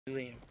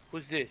Liam,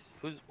 who's this?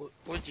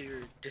 What's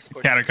your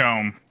Discord?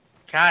 Catacomb.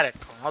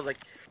 Catacomb. I was like,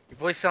 your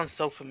voice sounds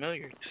so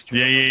familiar.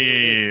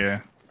 Yeah.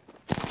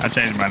 I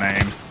changed my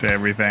name to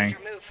everything.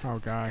 Oh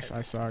gosh,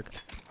 I suck.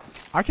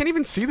 I can't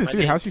even see this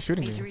dude. How's he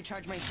shooting me?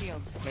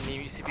 My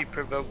name used to be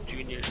Provoked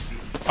Junior.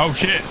 Oh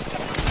shit!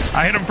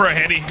 I hit him for a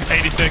heady.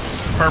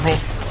 86 purple.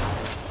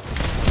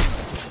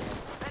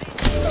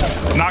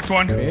 Knocked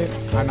one.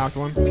 I knocked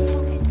one.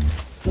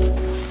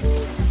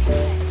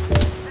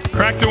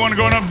 Cracked the one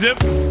going up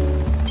zip.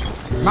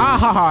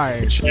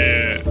 Nice.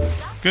 Shit.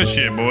 Good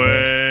shit,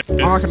 boy. I'm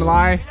not gonna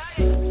lie.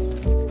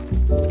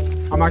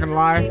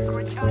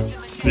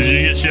 Did you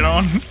get shit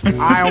on?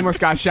 I almost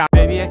got shot.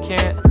 Baby, I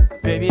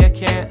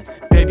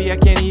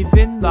can't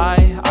even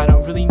lie. I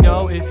don't really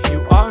know if you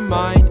are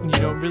mine, and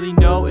you don't really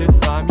know if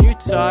I'm your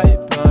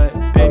type.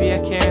 But baby, I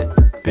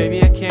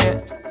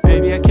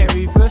can't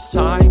reverse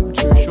time.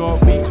 2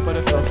 short weeks, but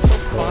it felt so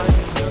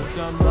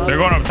fine. They're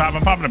going up top.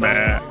 I'm popping a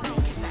bat.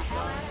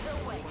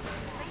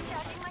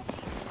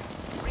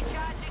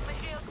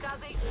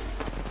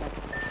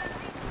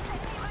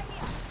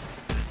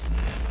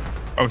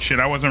 Oh shit,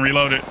 I wasn't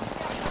reloaded.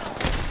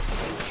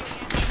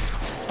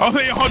 Oh,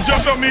 they all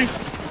jumped on me.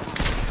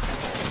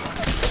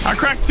 I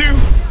cracked 2.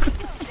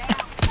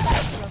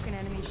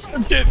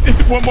 Get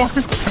one more.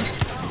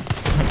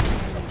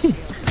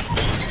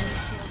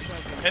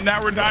 And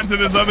now we're down to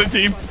this other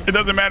team. It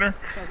doesn't matter.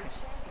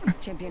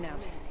 Champion out.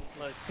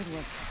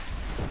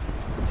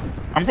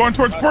 I'm going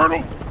towards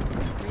portal.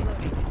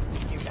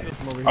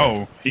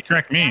 Oh, he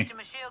cracked me.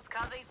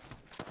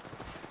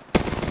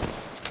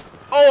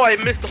 Oh, I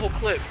missed the whole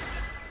clip.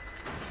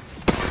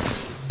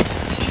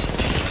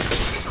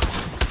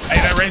 Hey,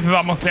 that race is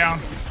almost down.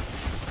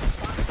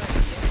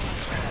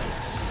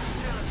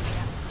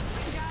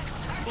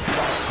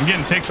 I'm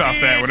getting ticks off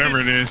that, whatever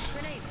it is.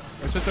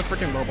 It's just a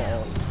freaking mobile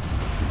ult.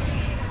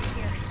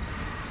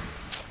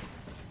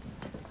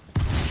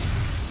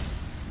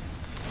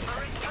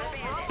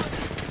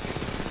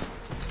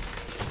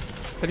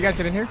 Did you guys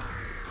get in here?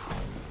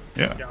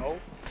 Yeah. No.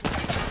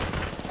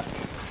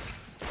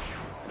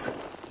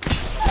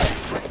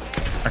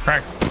 I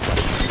cracked.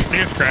 He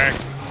is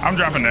cracked. I'm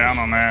dropping down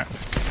on that.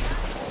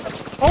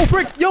 Oh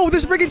frick! Yo,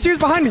 there's freaking Sears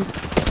behind me.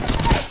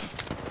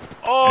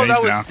 Oh, Yeah, that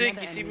was down.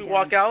 sick. You see me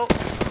walk out?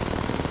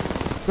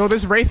 No,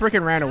 this Wraith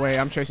freaking ran away.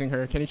 I'm chasing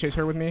her. Can you chase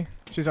her with me?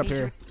 She's up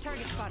here.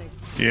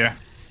 Yeah.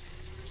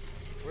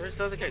 Where's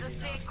the other guy?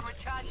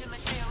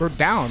 They're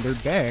down. They're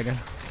dead.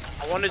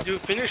 I want to do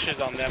finishes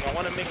on them. I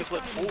want to make it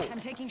look cool. I'm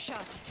taking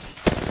shots.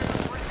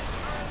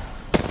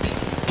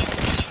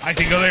 I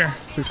can go there.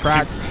 She's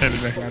cracked. Yeah,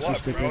 Yeah, she's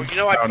stupid. You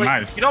know I play.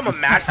 nice. You know I'm a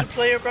master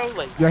player, bro.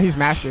 Like. Yeah, he's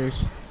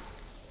Masters.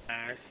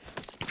 Nice.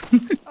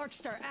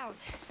 Arcstar out.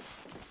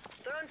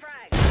 Throwing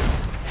frag.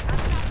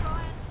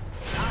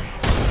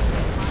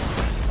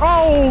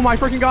 Oh my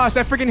freaking gosh!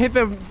 That freaking hit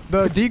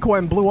the decoy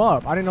and blew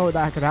up. I didn't know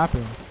that could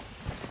happen.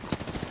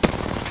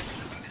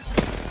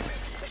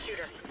 The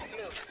shooter.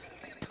 Move.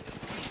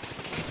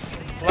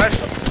 Flash.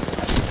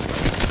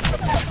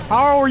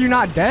 How are you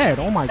not dead?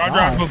 Oh my Our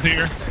god. rifle's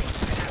here.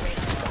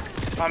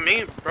 On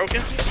me,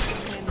 broken.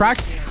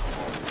 Cracked.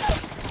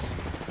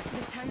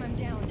 This time I'm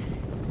down.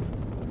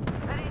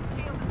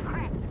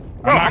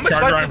 Bro, how I'm much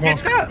not life charge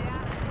does this got?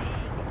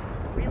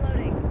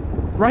 Reloading.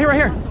 Right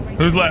here.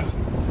 Who's left?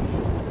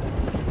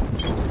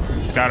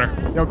 Got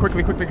her. Yo,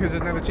 quickly, because there's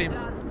another team.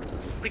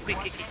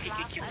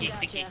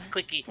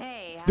 Clicky.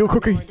 Hey, Do it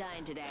quickly.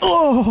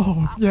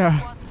 Oh,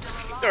 yeah.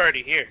 They're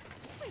already here.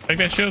 Take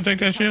that shield. Take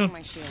that shield.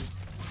 my shields.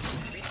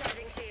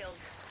 Recharging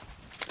shields.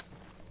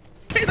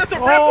 Hey, that's a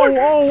red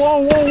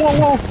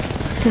Whoa.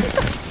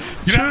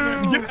 Get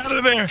out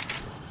of there.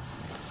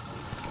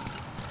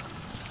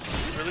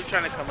 Really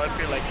trying to come up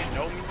here like you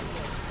know me?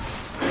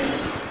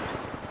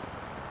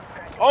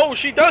 Oh,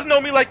 she does know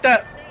me like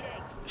that.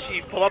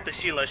 She pull up the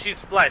Sheila. She's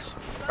flesh.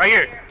 Right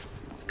here.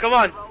 Come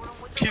on.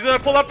 She's gonna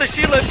pull up the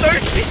Sheila.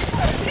 Thirsty.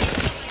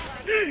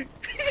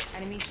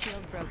 Enemy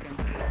shield broken.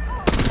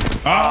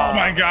 Oh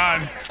my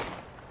god.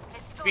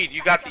 Speed,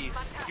 you got these.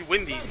 You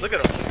win these. Look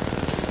at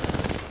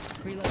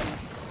them. Reloading.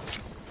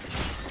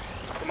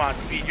 Come on,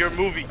 Speed. You're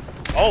moving.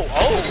 Oh.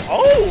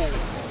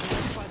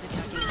 Squads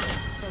attacking.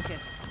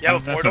 Focus. You have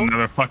a That's portal?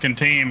 another fucking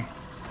team.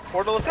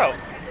 Portal is out.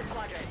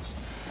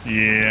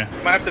 Yeah.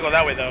 Might have to go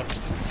that way though.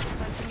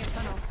 Punching a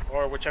tunnel.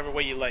 Or whichever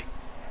way you like.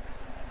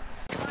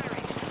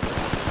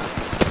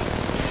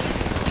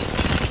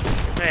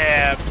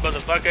 Man,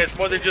 motherfucker, it's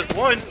more than just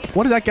one.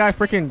 What is that guy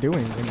freaking doing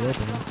in the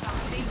open?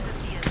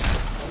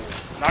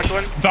 Knocked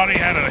one. Thought he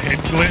had a head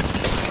glitch.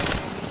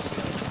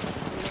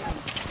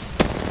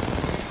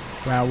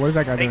 Wow, what is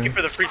that guy Thank doing? you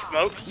for the free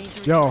smoke.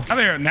 Yo,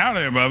 Now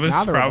they're above us,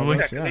 now they're probably.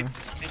 above us, yeah.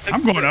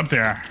 I'm going up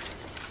there.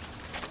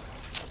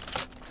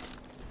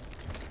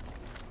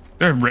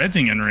 They're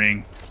rezzing in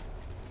ring.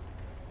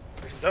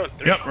 Zone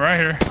 3. Yep, right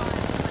here.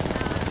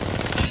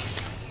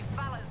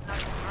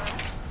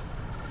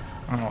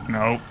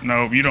 Oh,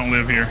 no, you don't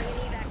live here.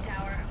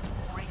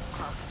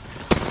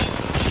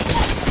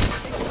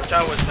 Watch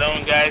out with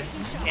zone, guys.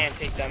 Can't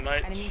take that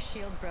much. Enemy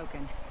shield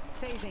broken.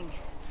 Phasing.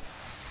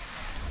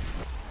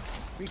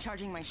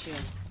 Recharging my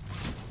shields.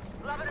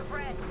 All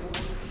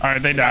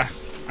right, they die.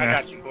 I Yeah.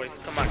 got you, boys.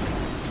 Come on.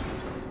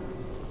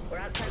 We're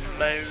outside the Move.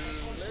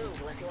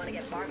 move unless you want to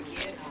get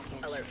barbecued.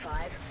 Alert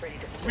 5, ready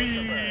to split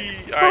the bird. Wee.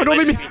 Oh, Alright, don't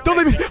leave me! Don't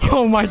leave me!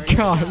 Oh my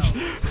gosh!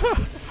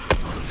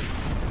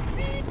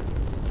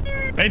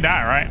 They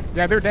die, right?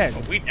 Yeah, they're dead.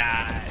 We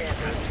died. At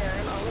this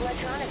time, all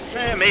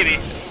electronics. Maybe.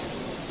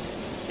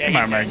 Yeah, They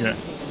might make it.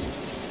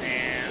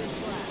 Man.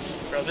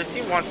 Bro, this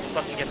team wants to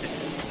fucking get this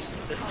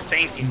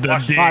spanking. The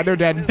Watch dick. Ah, they're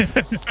dead. Care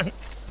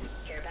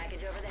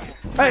package over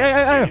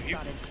there. Hey!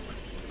 Spotted.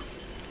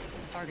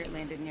 Target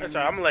landed near That's me.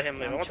 alright, I'm gonna let him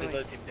live. I Wrong want the choice.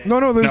 other team dead.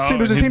 No,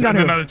 there's a team down There's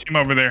here. another team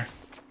over there.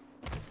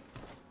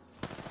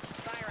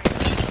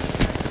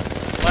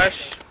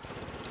 Flash.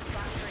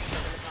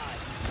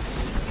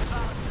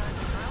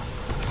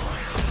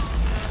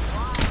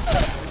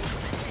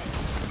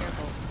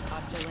 Careful.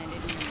 Hostile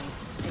landed near me.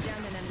 I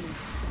downed an enemy.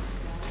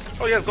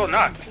 Oh, yeah, go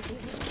knock.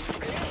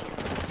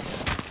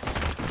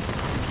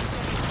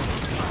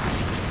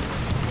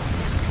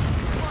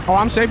 Oh,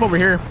 I'm safe over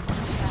here.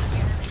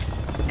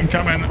 I'm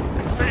coming.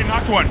 Hey,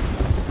 knocked one.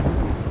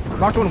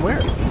 Knocked one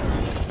where?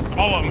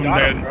 All of them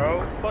Got him, dead.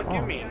 bro. Fuck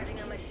you mean?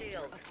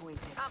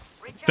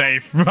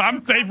 Safe.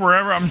 I'm safe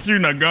wherever I'm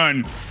shooting a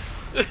gun.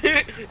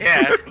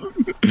 Yeah.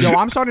 Yo,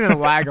 I'm starting to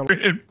lag a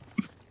little.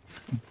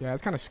 Yeah,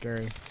 it's kind of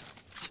scary.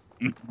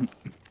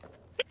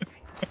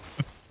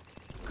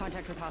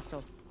 Contact with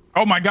hostile.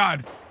 Oh my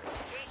god.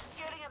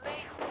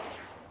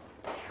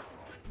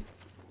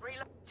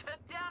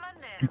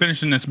 I'm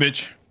finishing this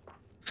bitch.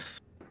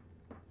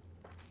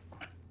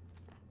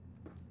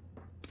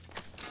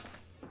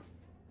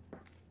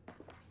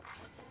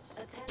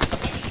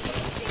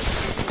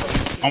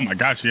 Oh my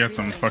gosh, she had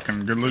some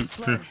fucking good loot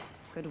too.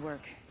 Good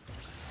work.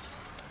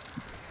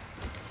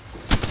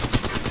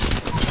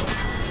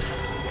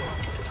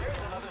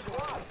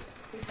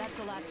 That's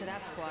the last of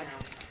that squad.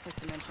 This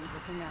dimension's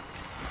looking up.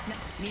 No,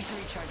 need to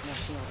recharge my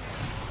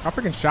shields. I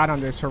freaking shot on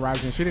this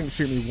horizon. She didn't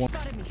shoot me once.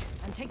 Spotted me.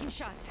 I'm taking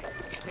shots.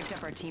 Picked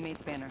up our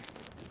teammate's banner.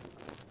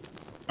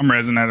 I'm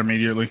rezzing that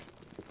immediately.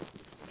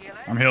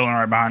 I'm healing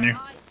right behind you.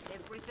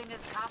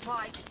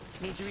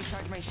 Need to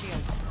recharge my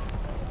shields.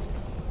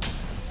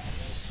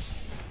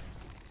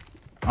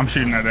 I'm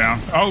shooting that down.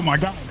 Oh my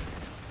god.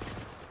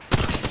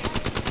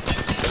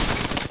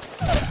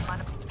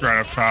 Right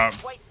up top.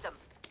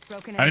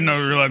 Broken I didn't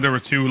enemy realize there were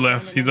two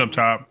left. He's up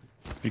top.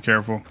 Be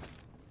careful.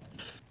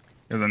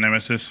 There's a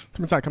nemesis.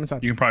 Come inside, come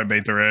inside. You can probably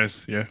bait the res.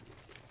 Yeah.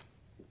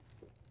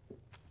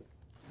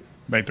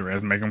 Bait the res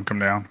and make him come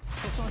down.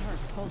 This won't hurt.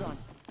 Hold on.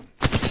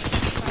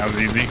 That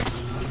was easy.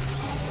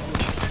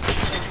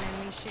 Broken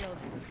enemy shield.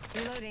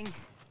 Reloading.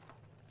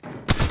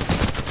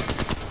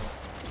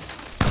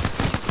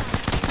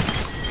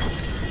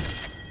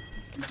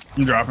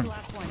 I'm That's dropping. the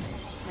last one.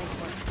 Nice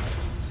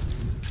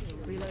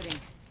work. Reloading.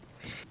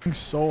 It's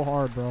so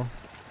hard, bro.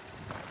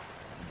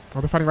 Oh,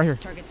 they're fighting right here.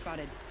 Target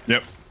spotted.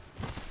 Yep.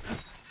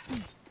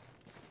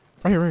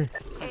 Right here, right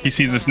here. He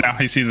sees us now.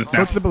 He sees us Go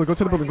now. to the building, go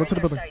to the building, go to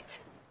the building.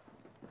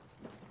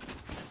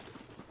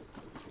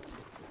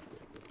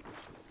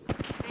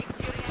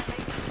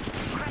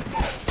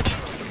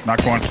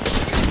 Knock one.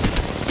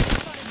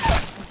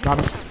 Got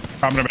him.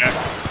 Pop in the back.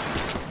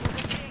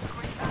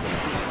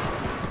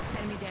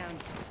 Enemy down.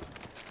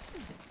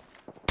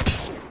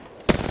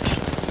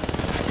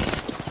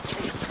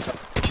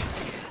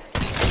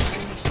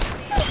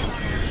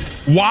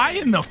 Why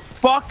in the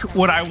fuck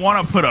would I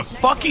want to put a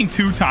fucking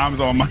 2 times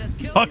on my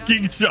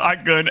fucking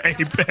shotgun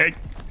Apex?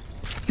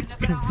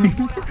 Is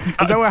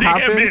that what Damn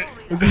happened? it.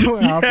 Is that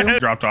what happened? Yeah.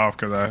 Dropped off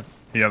because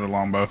he has a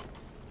longbow.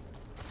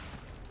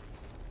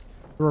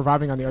 We're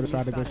reviving on the other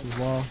side of this as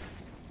well.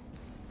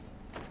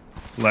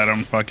 Let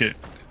him. Fuck it.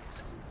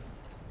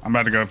 I'm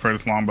about to go for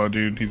this longbow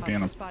dude. He's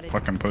being a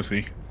fucking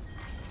pussy.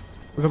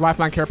 There's a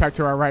lifeline care pack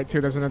to our right,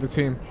 too. There's another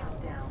team.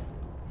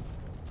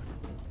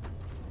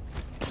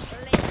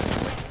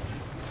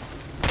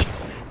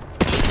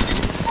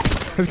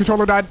 His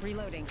controller died.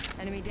 Reloading.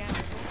 Enemy down.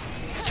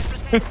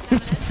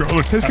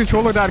 His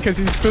controller died because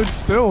he stood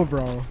still,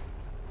 bro.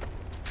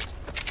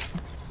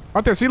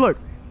 Right there, see, look.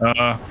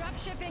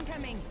 Dropship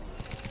incoming.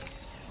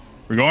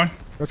 We going?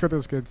 Let's go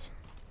those kids.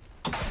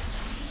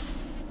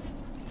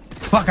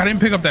 Fuck, I didn't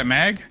pick up that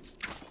mag.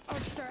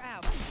 Arcstar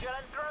out.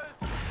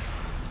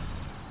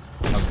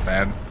 That was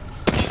bad.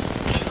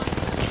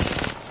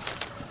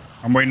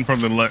 I'm waiting for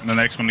the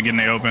next one to get in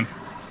the open.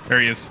 There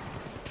he is.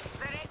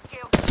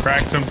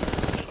 Cracked him.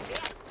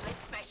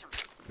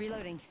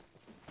 Reloading.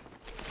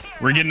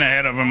 We're getting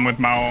ahead of him with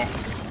my ult,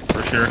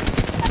 for sure.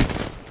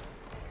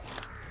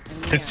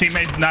 His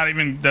teammates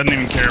doesn't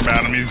even care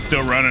about him. He's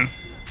still running.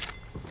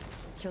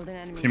 Killed an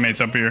enemy.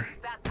 Teammates up here.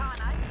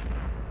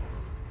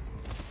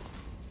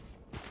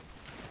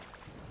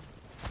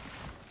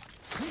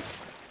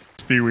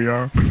 See, we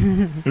are.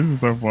 This is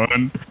so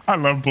fun. I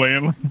love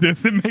playing like this.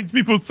 It makes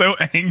people so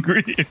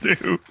angry,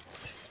 too.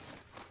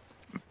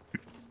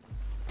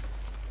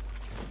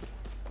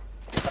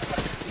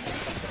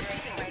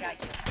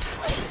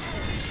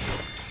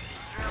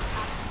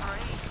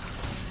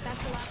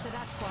 That's the last of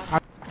that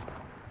squad.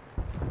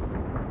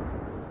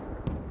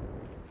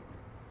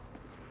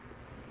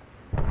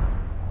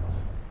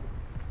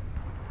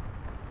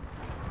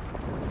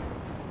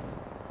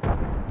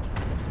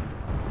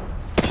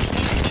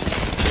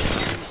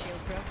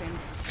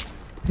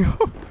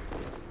 Final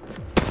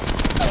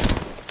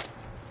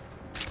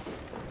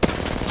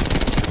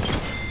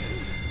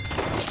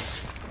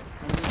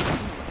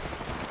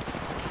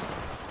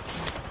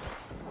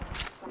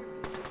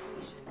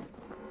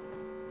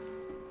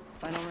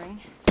ring.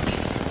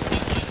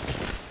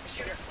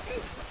 Shooter,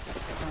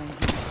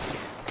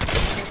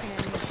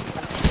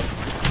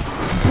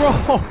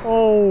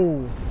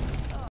 Bro!